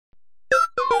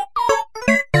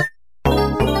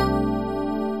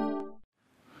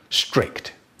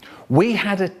Strict. We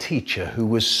had a teacher who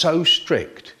was so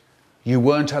strict you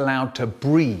weren't allowed to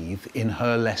breathe in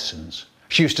her lessons.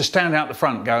 She used to stand out the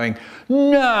front going,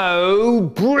 "No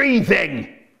breathing!"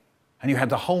 And you had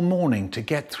the whole morning to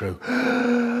get through.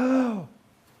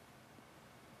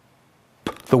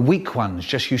 The weak ones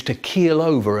just used to keel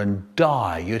over and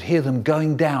die. You'd hear them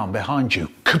going down behind you.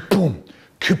 Kaboom,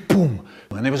 kaboom.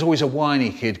 And there was always a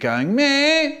whiny kid going,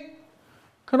 "Meh,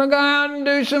 can I go out and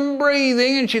do some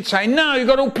breathing?" And she'd say, "No, you've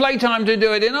got all playtime to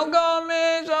do it in." "Oh, go on,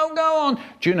 miss, oh, go on."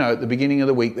 Do you know, at the beginning of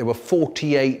the week, there were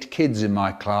 48 kids in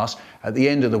my class. At the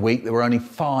end of the week, there were only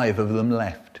 5 of them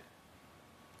left.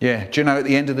 Yeah, do you know, at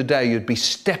the end of the day, you'd be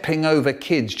stepping over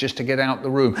kids just to get out the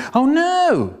room. "Oh,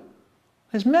 no,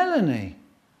 there's Melanie.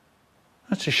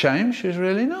 That's a shame, she was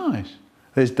really nice."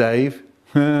 "There's Dave."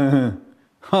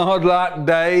 "Hard luck,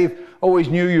 Dave. Always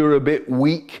knew you were a bit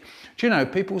weak." Do you know,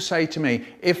 people say to me,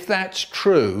 if that's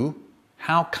true,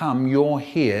 how come you're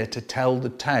here to tell the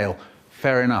tale?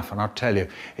 Fair enough, and I'll tell you.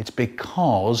 It's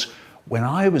because when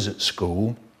I was at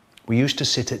school, we used to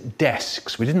sit at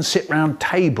desks. We didn't sit round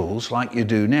tables like you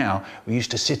do now. We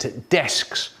used to sit at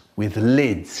desks with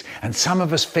lids. And some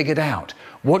of us figured out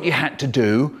what you had to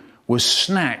do was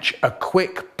snatch a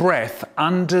quick breath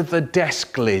under the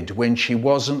desk lid when she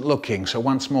wasn't looking. So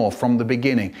once more, from the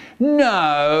beginning.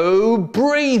 No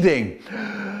breathing.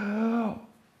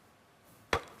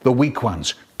 The weak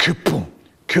ones. Kaboom,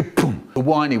 kaboom. The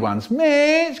whiny ones.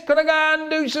 "Miss, can I go out and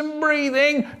do some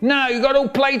breathing?" "No, you've got all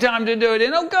playtime to do it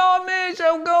in." "Oh, go on, miss,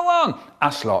 oh, go on."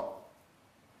 Us lot.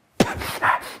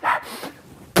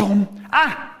 Boom.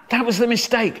 Ah! That was the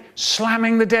mistake,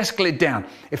 slamming the desk lid down.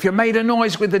 If you made a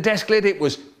noise with the desk lid, it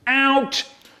was out.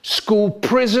 School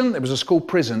prison. There was a school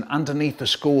prison underneath the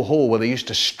school hall where they used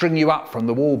to string you up from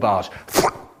the wall bars.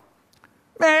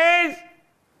 "Miss,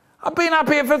 I've been up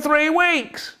here for 3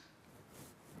 weeks.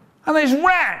 And there's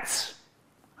rats.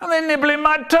 And they're nibbling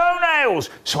my toenails."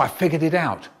 So I figured it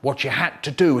out. What you had to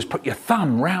do was put your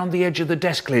thumb round the edge of the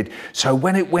desk lid. So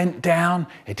when it went down,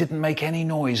 it didn't make any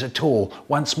noise at all.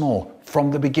 Once more,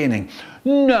 from the beginning.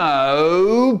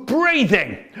 No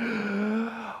breathing.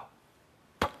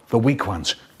 The weak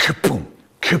ones. Kaboom,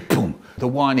 kaboom. The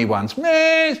whiny ones.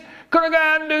 "Miss, can I go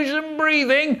out and do some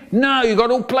breathing?" "No, you've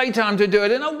got all playtime to do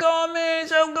it." "And oh, go on,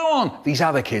 miss, oh, go on." These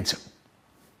other kids.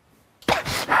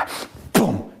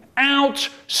 Boom. Out,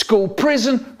 school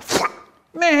prison.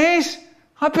 "Miss,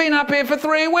 I've been up here for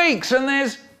 3 weeks and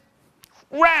there's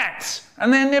rats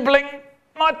and they're nibbling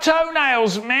my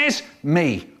toenails, miss."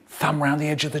 Me, thumb round the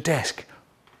edge of the desk.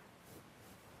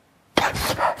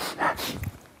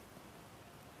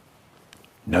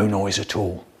 No noise at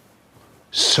all.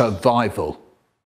 Survival.